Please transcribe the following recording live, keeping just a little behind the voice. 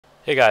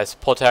Hey guys,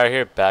 Paul Tower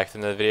here, back with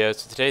another video.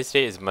 So today's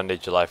date is Monday,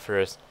 July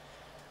 1st.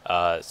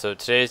 So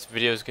today's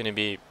video is going to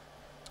be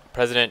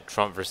President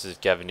Trump versus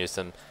Gavin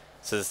Newsom.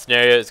 So the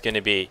scenario is going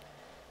to be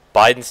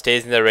Biden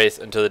stays in the race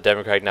until the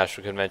Democratic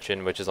National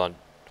Convention, which is on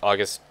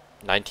August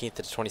 19th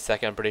to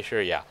 22nd, I'm pretty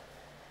sure, yeah.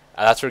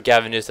 That's where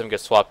Gavin Newsom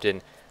gets swapped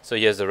in. So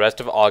he has the rest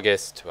of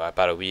August,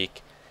 about a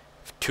week,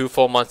 2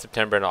 full months,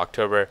 September and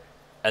October,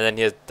 and then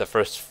he has the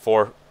first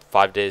 4-5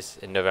 days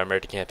in November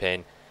to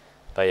campaign.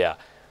 But yeah,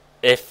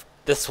 if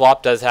this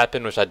swap does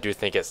happen, which I do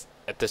think is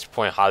at this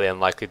point highly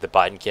unlikely. The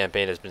Biden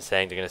campaign has been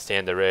saying they're going to stay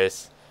in the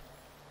race.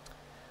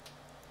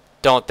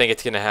 Don't think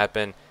it's going to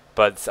happen,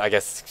 but I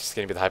guess it's just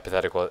going to be the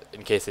hypothetical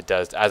in case it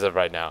does, as of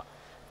right now.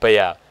 But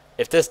yeah,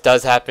 if this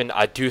does happen,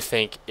 I do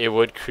think it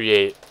would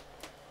create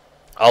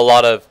a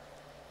lot of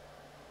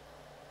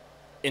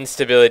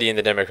instability in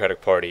the Democratic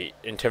Party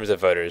in terms of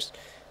voters,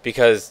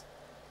 because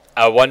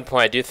at one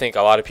point I do think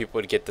a lot of people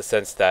would get the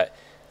sense that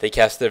they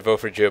cast their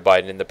vote for Joe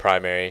Biden in the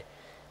primary,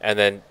 and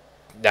then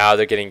now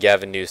they're getting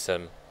Gavin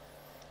Newsom,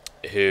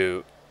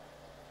 who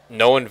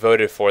no one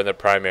voted for in the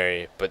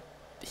primary, but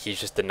he's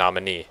just the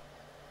nominee.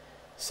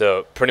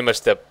 So pretty much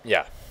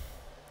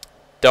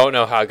don't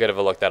know how good of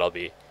a look that'll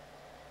be.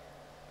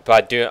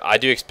 But I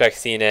do expect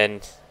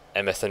CNN,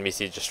 MSNBC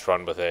to just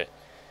run with it,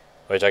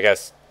 which I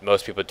guess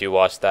most people do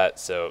watch that,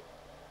 so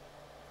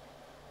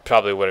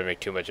probably wouldn't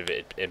make too much of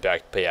an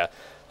impact. But yeah,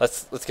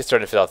 let's get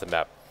started and fill out the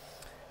map.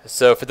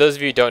 So for those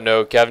of you who don't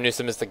know, Gavin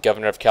Newsom is the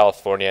governor of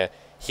California.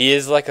 He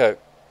is like a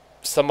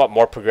somewhat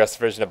more progressive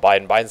version of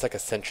Biden. Biden's like a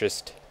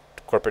centrist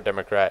corporate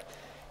Democrat.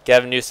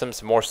 Gavin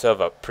Newsom's more so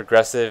of a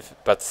progressive,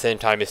 but at the same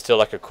time he's still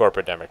like a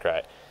corporate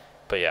Democrat.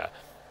 But yeah,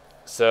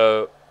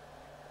 so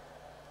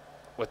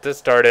with this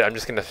started, I'm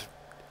just going to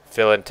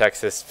fill in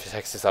Texas.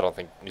 Texas, I don't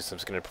think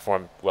Newsom's going to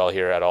perform well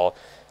here at all,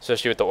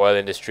 especially with the oil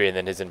industry and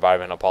then his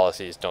environmental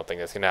policies. Don't think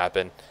that's going to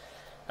happen.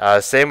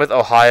 Same with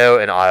Ohio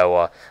and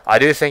Iowa. I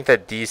do think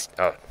that these...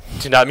 Oh,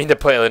 do not mean to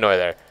put Illinois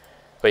there.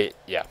 But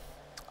yeah,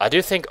 I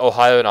do think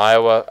Ohio and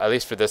Iowa, at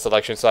least for this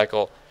election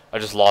cycle, are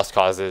just lost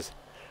causes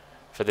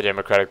for the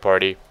Democratic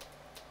Party.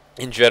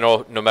 In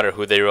general, no matter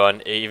who they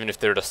run, even if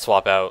they were to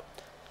swap out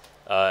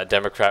a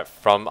Democrat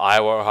from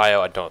Iowa or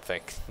Ohio, I don't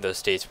think those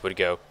states would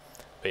go.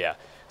 But yeah,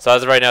 so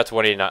as of right now, it's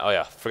 189. Oh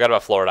yeah, forgot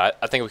about Florida.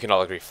 I think we can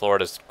all agree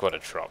Florida's going to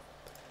Trump.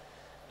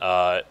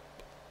 But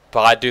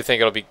I do think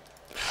it'll be...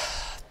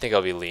 I think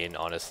it'll be lean,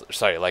 honestly.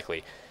 Sorry,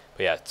 likely.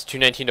 But yeah, it's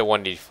 219 to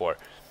 184.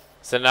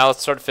 So now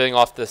let's start filling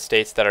off the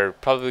states that are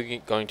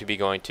probably going to be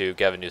going to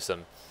Gavin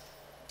Newsom.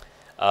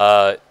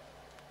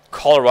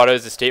 Colorado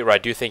is a state where I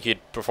do think he'd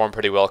perform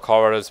pretty well.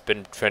 Colorado's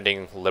been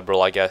trending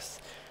liberal, I guess,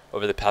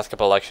 over the past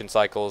couple election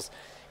cycles.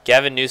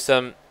 Gavin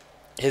Newsom,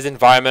 his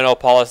environmental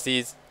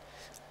policies,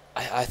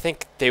 I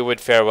think they would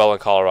fare well in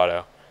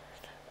Colorado.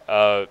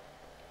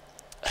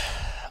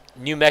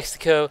 New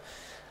Mexico,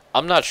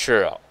 I'm not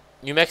sure.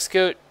 New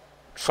Mexico,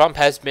 Trump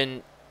has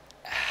been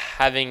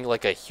having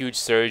like a huge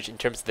surge in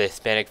terms of the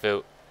Hispanic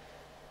vote,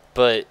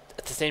 but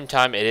at the same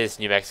time, it is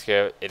New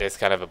Mexico. It is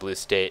kind of a blue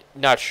state.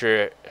 Not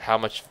sure how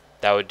much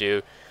that would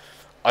do.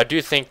 I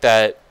do think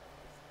that,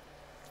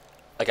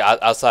 like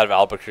outside of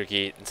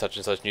Albuquerque and such,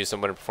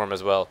 Newsom wouldn't perform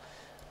as well.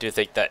 I do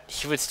think that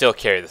he would still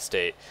carry the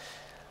state.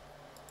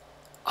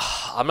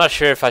 I'm not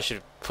sure if I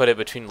should put it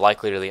between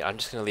likely or lean. I'm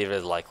just gonna leave it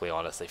as likely,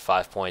 honestly.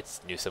 5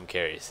 points, Newsom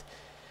carries.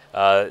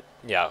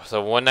 Yeah,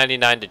 so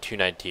 199 to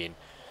 219.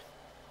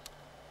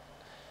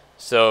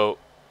 So,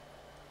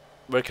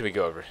 where can we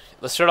go over?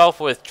 Let's start off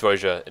with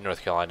Georgia and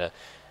North Carolina.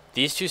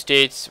 These two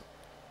states,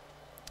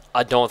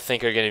 I don't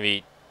think are going to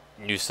be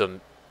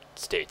Newsom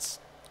states.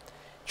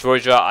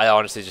 Georgia, I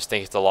honestly just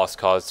think it's a lost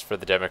cause for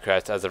the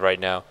Democrats as of right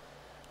now.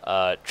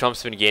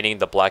 Trump's been gaining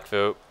the black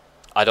vote.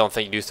 I don't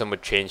think Newsom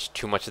would change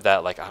too much of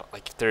that. I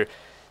think they're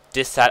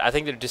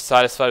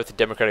dissatisfied with the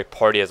Democratic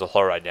Party as a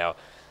whole right now.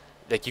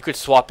 Like, you could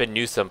swap in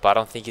Newsom, but I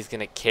don't think he's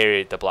going to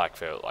carry the black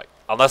vote. Like,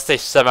 unless they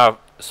somehow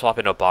swap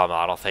in Obama,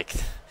 I don't think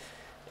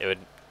it would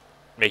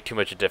make too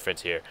much a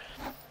difference here.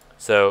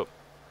 So,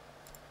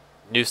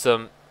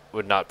 Newsom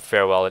would not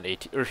fare well in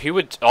ATL. Or he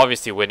would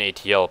obviously win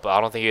ATL, but I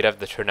don't think he'd have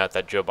the turnout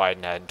that Joe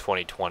Biden had in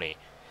 2020.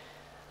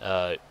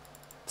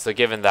 So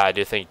given that, I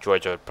do think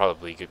Georgia would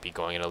probably be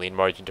going in a lean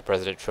margin to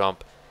President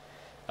Trump.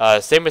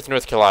 Same with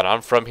North Carolina.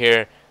 I'm from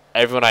here.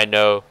 Everyone I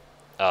know...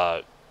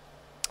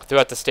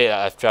 throughout the state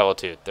I've traveled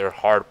to, they're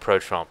hard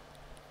pro-Trump.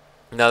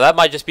 Now, that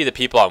might just be the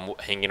people I'm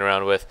hanging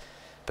around with,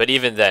 but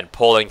even then,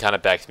 polling kind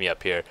of backs me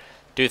up here.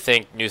 Do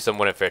think Newsom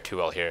wouldn't fare too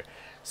well here.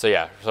 So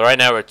yeah, so right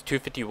now we're at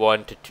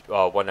 251 to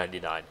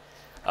 199.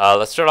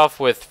 Let's start off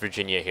with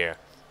Virginia here.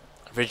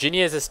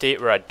 Virginia is a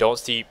state where I don't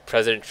see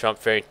President Trump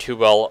faring too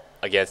well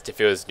against if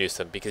it was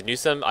Newsom, because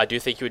Newsom, I do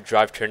think he would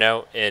drive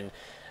turnout in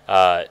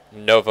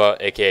Nova,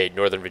 aka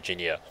Northern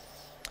Virginia.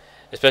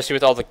 Especially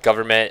with all the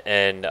government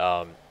and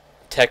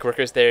tech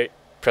workers there.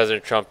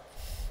 President Trump,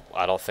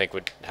 I don't think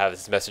would have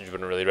his message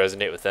wouldn't really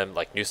resonate with them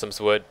like Newsom's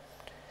would.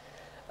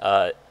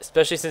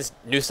 Especially since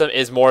Newsom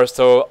is more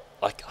so,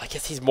 like, I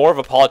guess he's more of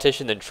a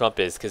politician than Trump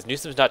is, because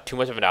Newsom's not too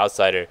much of an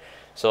outsider.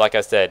 So like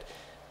I said,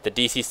 The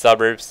DC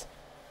suburbs,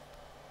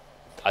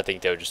 I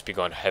think they would just be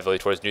going heavily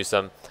towards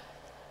Newsom.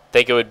 I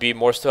think it would be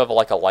more so of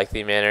like a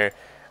likely manner.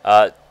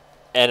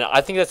 And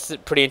I think that's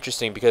pretty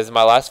interesting because in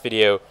my last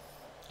video,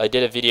 I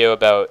did a video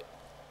about,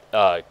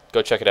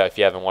 go check it out if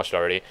you haven't watched it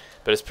already,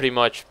 but it's pretty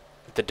much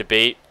the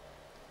debate,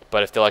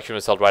 but if the election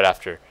was held right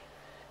after.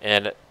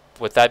 And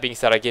with that being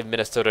said, I gave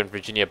Minnesota and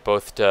Virginia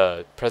both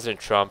to President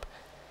Trump,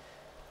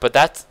 but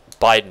that's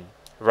Biden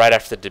right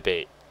after the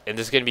debate. And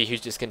there's going to be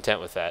huge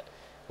discontent with that.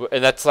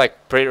 And that's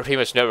like pretty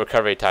much no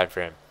recovery time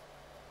for him.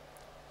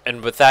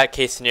 And with that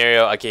case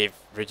scenario, I gave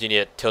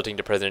Virginia tilting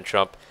to President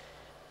Trump.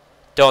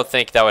 Don't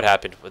think that would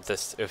happen with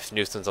this if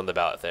Newsom's on the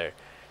ballot there.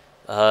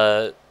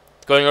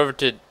 Going over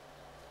to,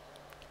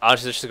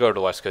 honestly, let's just go to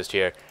the West Coast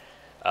here.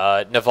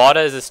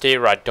 Nevada is a state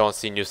where I don't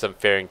see Newsom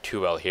faring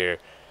too well here.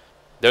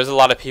 There's a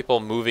lot of people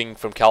moving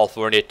from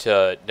California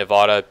to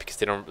Nevada because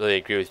they don't really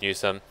agree with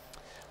Newsom.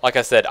 Like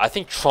I said, I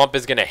think Trump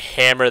is going to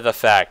hammer the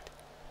fact,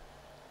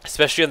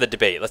 especially in the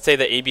debate. Let's say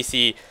the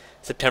ABC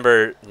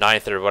September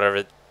 9th or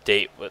whatever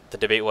date the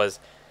debate was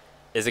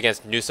is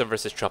against Newsom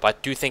versus Trump. I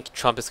do think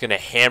Trump is going to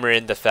hammer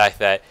in the fact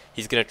that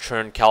he's going to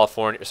turn he's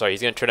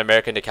going to turn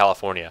America into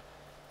California.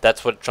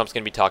 That's what Trump's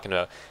going to be talking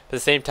about. But at the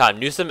same time,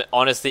 Newsom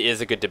honestly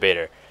is a good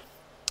debater.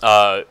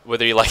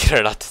 Whether you like it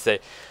or not to say.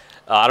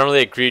 I don't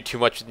really agree too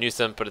much with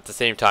Newsom, but at the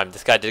same time,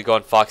 this guy did go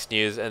on Fox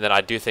News, and then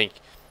I do think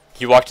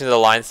he walked into the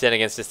line stand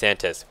against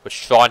DeSantis, with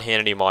Sean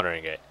Hannity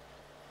monitoring it.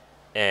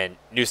 And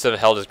Newsom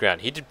held his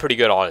ground. He did pretty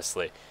good,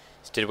 honestly.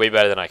 He did way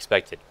better than I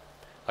expected.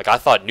 Like, I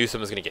thought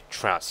Newsom was going to get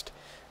trounced.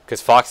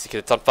 Because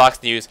it's on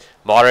Fox News,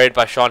 moderated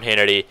by Sean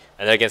Hannity,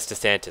 and then against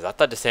DeSantis. I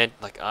thought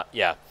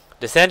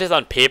DeSantis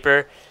on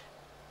paper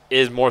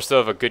is more so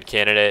of a good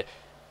candidate.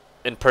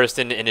 In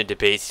person, in a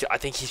debate, I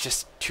think he's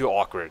just too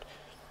awkward.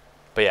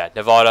 But yeah,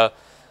 Nevada,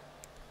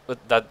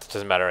 that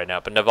doesn't matter right now.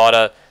 But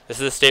Nevada,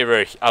 this is a state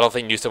where I don't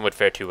think Newsom would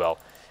fare too well.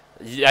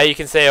 Yeah, you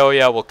can say, oh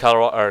yeah, well,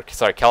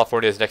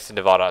 California is next to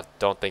Nevada. I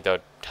don't think that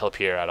would help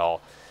here at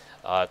all.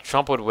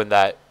 Trump would win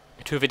that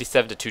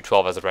 257 to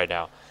 212 as of right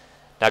now.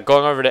 Now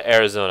going over to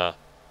Arizona,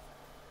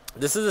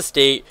 this is a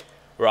state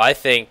where I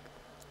think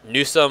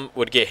Newsom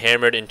would get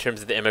hammered in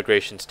terms of the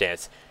immigration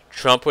stance.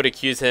 Trump would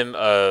accuse him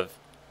of,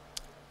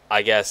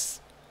 I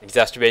guess,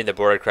 exacerbating the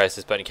border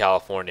crisis, but in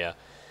California.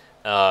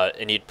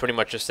 And he'd pretty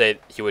much just say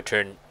he would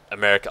turn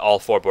America, all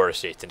 4 border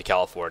states, into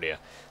California.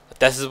 But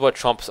this is what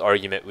Trump's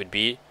argument would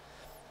be.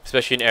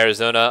 Especially in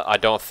Arizona, I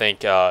don't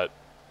think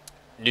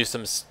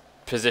Newsom's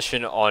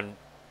position on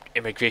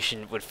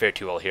immigration would fare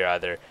too well here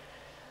either.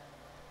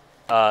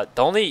 The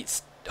only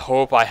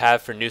hope I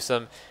have for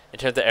Newsom in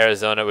terms of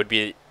Arizona would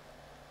be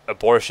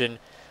abortion.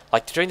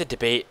 Like during the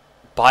debate,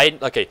 Biden,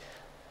 okay,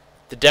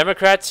 the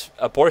Democrats,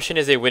 abortion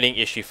is a winning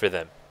issue for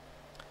them.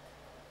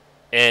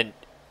 And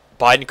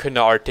Biden could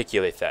not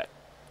articulate that.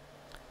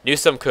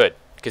 Newsom could,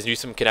 because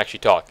Newsom can actually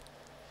talk.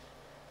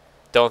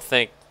 Don't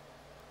think,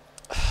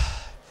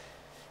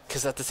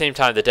 because at the same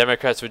time, the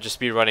Democrats would just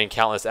be running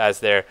countless ads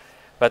there.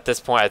 But at this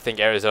point, I think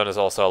Arizona is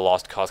also a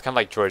lost cause, kind of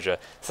like Georgia.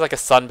 It's like a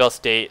Sun Belt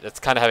state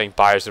that's kind of having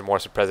buyer's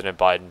remorse for President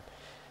Biden.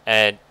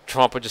 And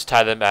Trump would just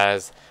tie them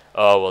as,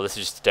 oh, well, this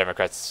is just the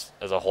Democrats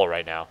as a whole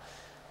right now.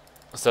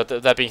 So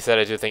that being said,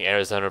 I do think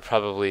Arizona would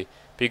probably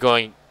be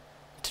going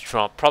to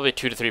Trump, probably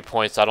 2 to 3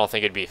 points. I don't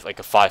think it'd be like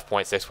a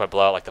 5-point, 6-point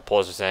blowout like the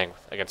polls are saying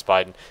against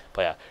Biden.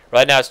 But yeah,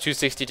 right now it's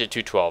 260 to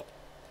 212.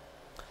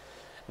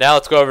 Now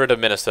let's go over to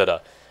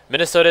Minnesota.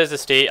 Minnesota is a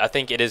state, I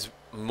think it is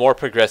more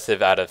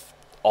progressive out of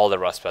all the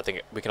rest, but I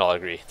think we can all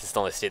agree. This is the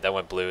only state that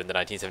went blue in the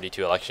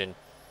 1972 election.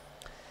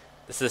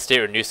 This is a state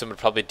where Newsom would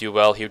probably do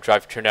well. He would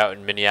drive turnout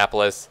in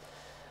Minneapolis.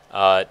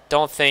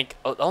 Don't think,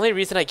 the only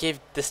reason I gave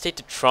this state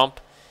to Trump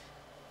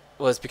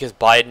was because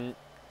Biden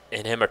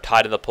and him are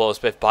tied in the polls,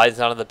 but if Biden's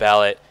not on the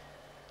ballot,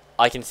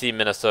 I can see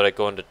Minnesota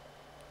going to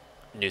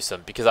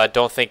Newsom, because I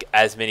don't think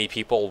as many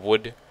people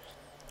would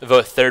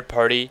vote third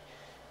party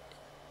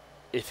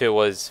if it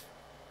was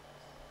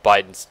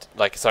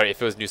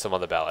if it was Newsom on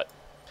the ballot.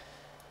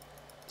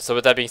 So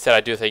with that being said,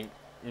 I do think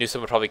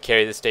Newsom would probably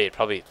carry the state,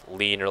 probably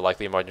lean or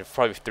likely margin,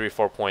 probably 3 or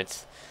 4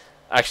 points.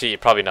 Actually,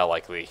 probably not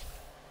likely.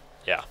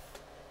 Yeah.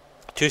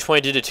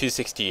 222 to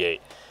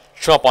 268.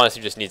 Trump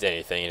honestly just needs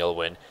anything and he'll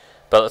win.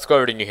 But let's go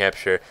over to New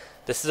Hampshire.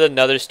 This is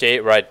another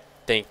state where I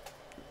think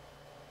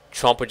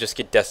Trump would just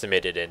get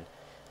decimated in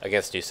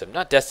against Newsom.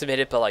 Not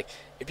decimated, but like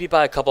it'd be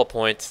by a couple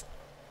points.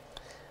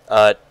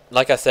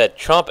 Like I said,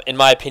 Trump, in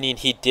my opinion,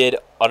 he did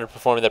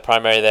underperform in the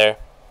primary there.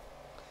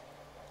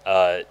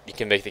 You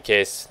can make the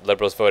case,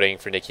 liberals voting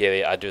for Nikki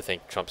Haley. I do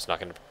think Trump's not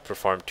going to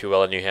perform too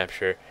well in New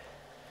Hampshire.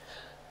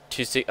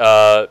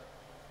 Yeah,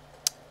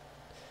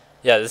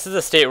 this is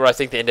a state where I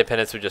think the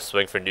independents would just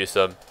swing for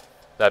Newsom.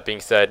 That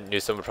being said,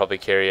 Newsom would probably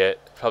carry it,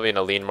 probably in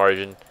a lean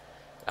margin.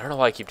 I don't know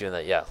why I keep doing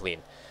that. Yeah, lean.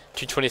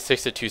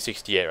 226 to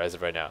 268 as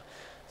of right now.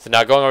 So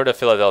now going over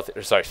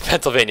to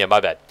Pennsylvania,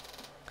 my bad.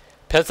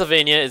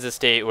 Pennsylvania is a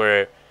state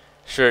where,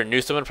 sure,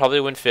 Newsom would probably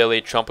win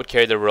Philly. Trump would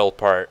carry the rural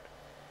part.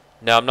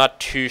 Now, I'm not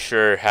too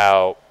sure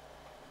how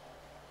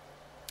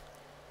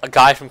a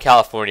guy from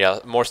California,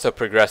 more so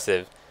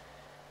progressive,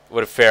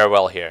 would fare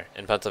well here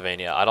in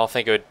Pennsylvania. I don't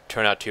think it would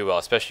turn out too well,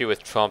 especially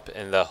with Trump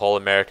and the whole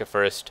America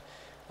First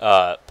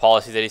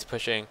policy that he's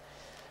pushing.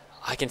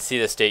 I can see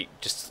the state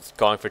just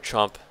going for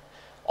Trump.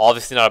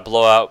 Obviously not a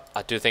blowout.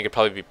 I do think it'd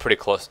probably be pretty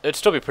close. It'd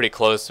still be pretty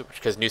close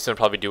because Newsom would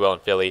probably do well in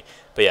Philly.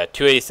 But yeah,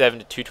 287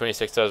 to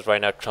 226 dollars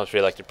right now. Trump's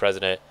reelected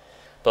president.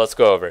 But let's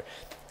go over.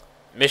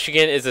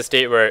 Michigan is a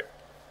state where,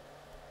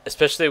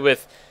 especially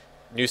with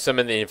Newsom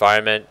and the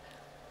environment,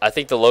 I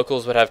think the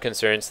locals would have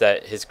concerns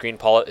that his green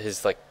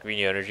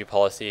energy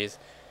policies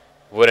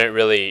wouldn't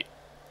really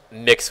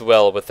mix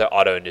well with the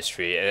auto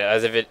industry. And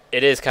as if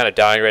it is kind of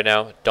dying right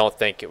now, don't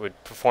think it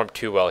would perform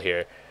too well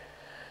here.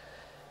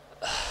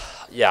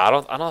 Yeah, I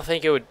don't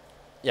think it would.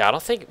 Yeah, I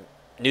don't think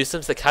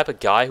Newsom's the type of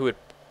guy who would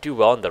do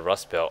well in the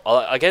Rust Belt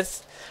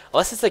unless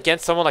it's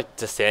against someone like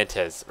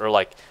DeSantis or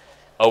like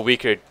a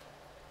weaker,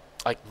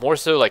 like more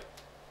so like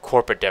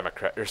corporate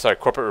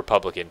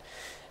Republican.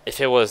 If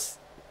it was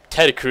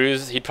Ted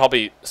Cruz, he'd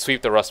probably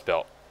sweep the Rust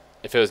Belt.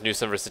 If it was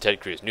Newsom versus Ted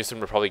Cruz, Newsom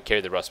would probably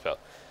carry the Rust Belt.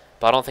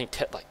 But I don't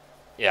think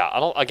I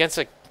don't against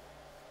a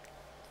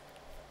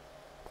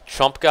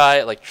Trump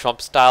guy, like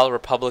Trump style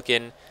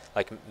Republican,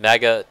 like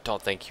MAGA.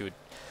 Don't think he would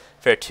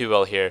fare too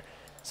well here.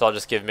 So I'll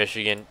just give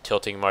Michigan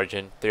tilting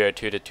margin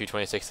 302 to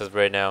 226 as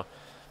right now.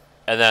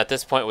 And then at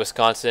this point,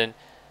 Wisconsin.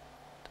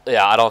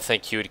 Yeah, I don't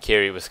think he would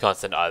carry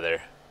Wisconsin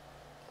either.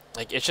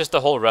 Like it's just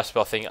the whole Rust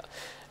Belt thing.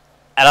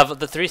 Out of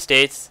the three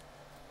states,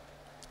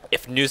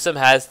 if Newsom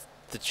has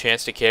the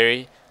chance to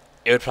carry,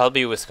 it would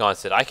probably be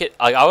Wisconsin.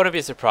 I wouldn't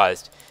be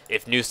surprised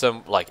if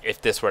Newsom, like,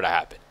 if this were to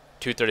happen.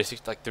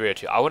 236, like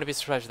 302. I wouldn't be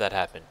surprised if that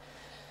happened.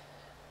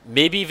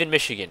 Maybe even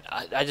Michigan.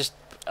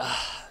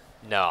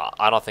 No,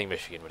 I don't think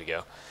Michigan would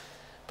go.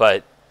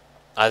 But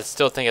I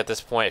still think at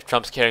this point, if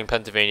Trump's carrying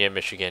Pennsylvania and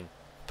Michigan,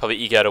 probably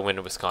eke out a win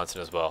in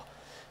Wisconsin as well.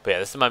 But yeah,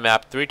 this is my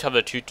map. 3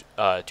 to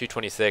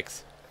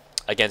 226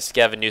 against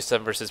Gavin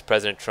Newsom versus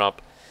President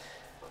Trump.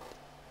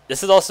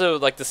 This is also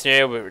like the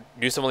scenario where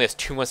Newsom only has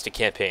 2 months to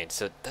campaign,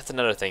 so that's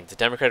another thing. The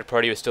Democratic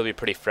Party would still be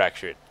pretty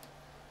fractured.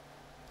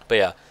 But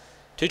yeah,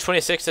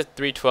 226 to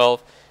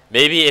 312.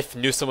 Maybe if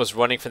Newsom was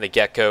running from the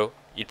get-go,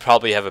 you'd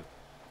probably have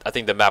I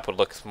think the map would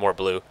look more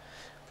blue.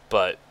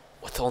 But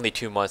with only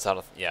 2 months,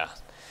 yeah.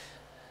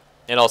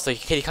 And also,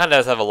 he kind of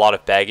does have a lot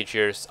of baggage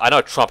here. I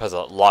know Trump has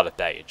a lot of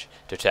baggage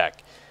to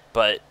attack,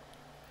 but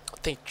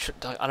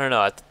I don't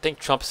know. I think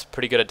Trump's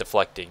pretty good at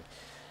deflecting.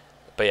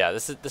 But yeah,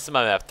 this is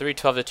my map,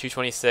 312 to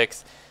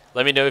 226.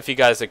 Let me know if you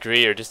guys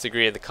agree or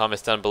disagree in the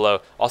comments down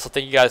below. Also,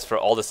 thank you guys for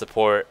all the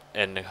support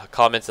and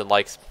comments and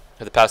likes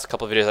for the past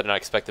couple of videos. I did not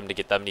expect them to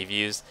get that many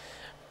views.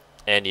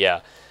 And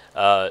yeah,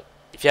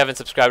 if you haven't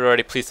subscribed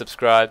already, please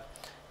subscribe.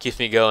 Keeps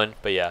me going.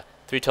 But yeah,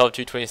 312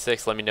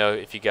 226. Let me know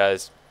if you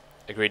guys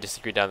agree or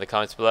disagree down in the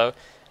comments below.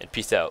 And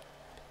peace out.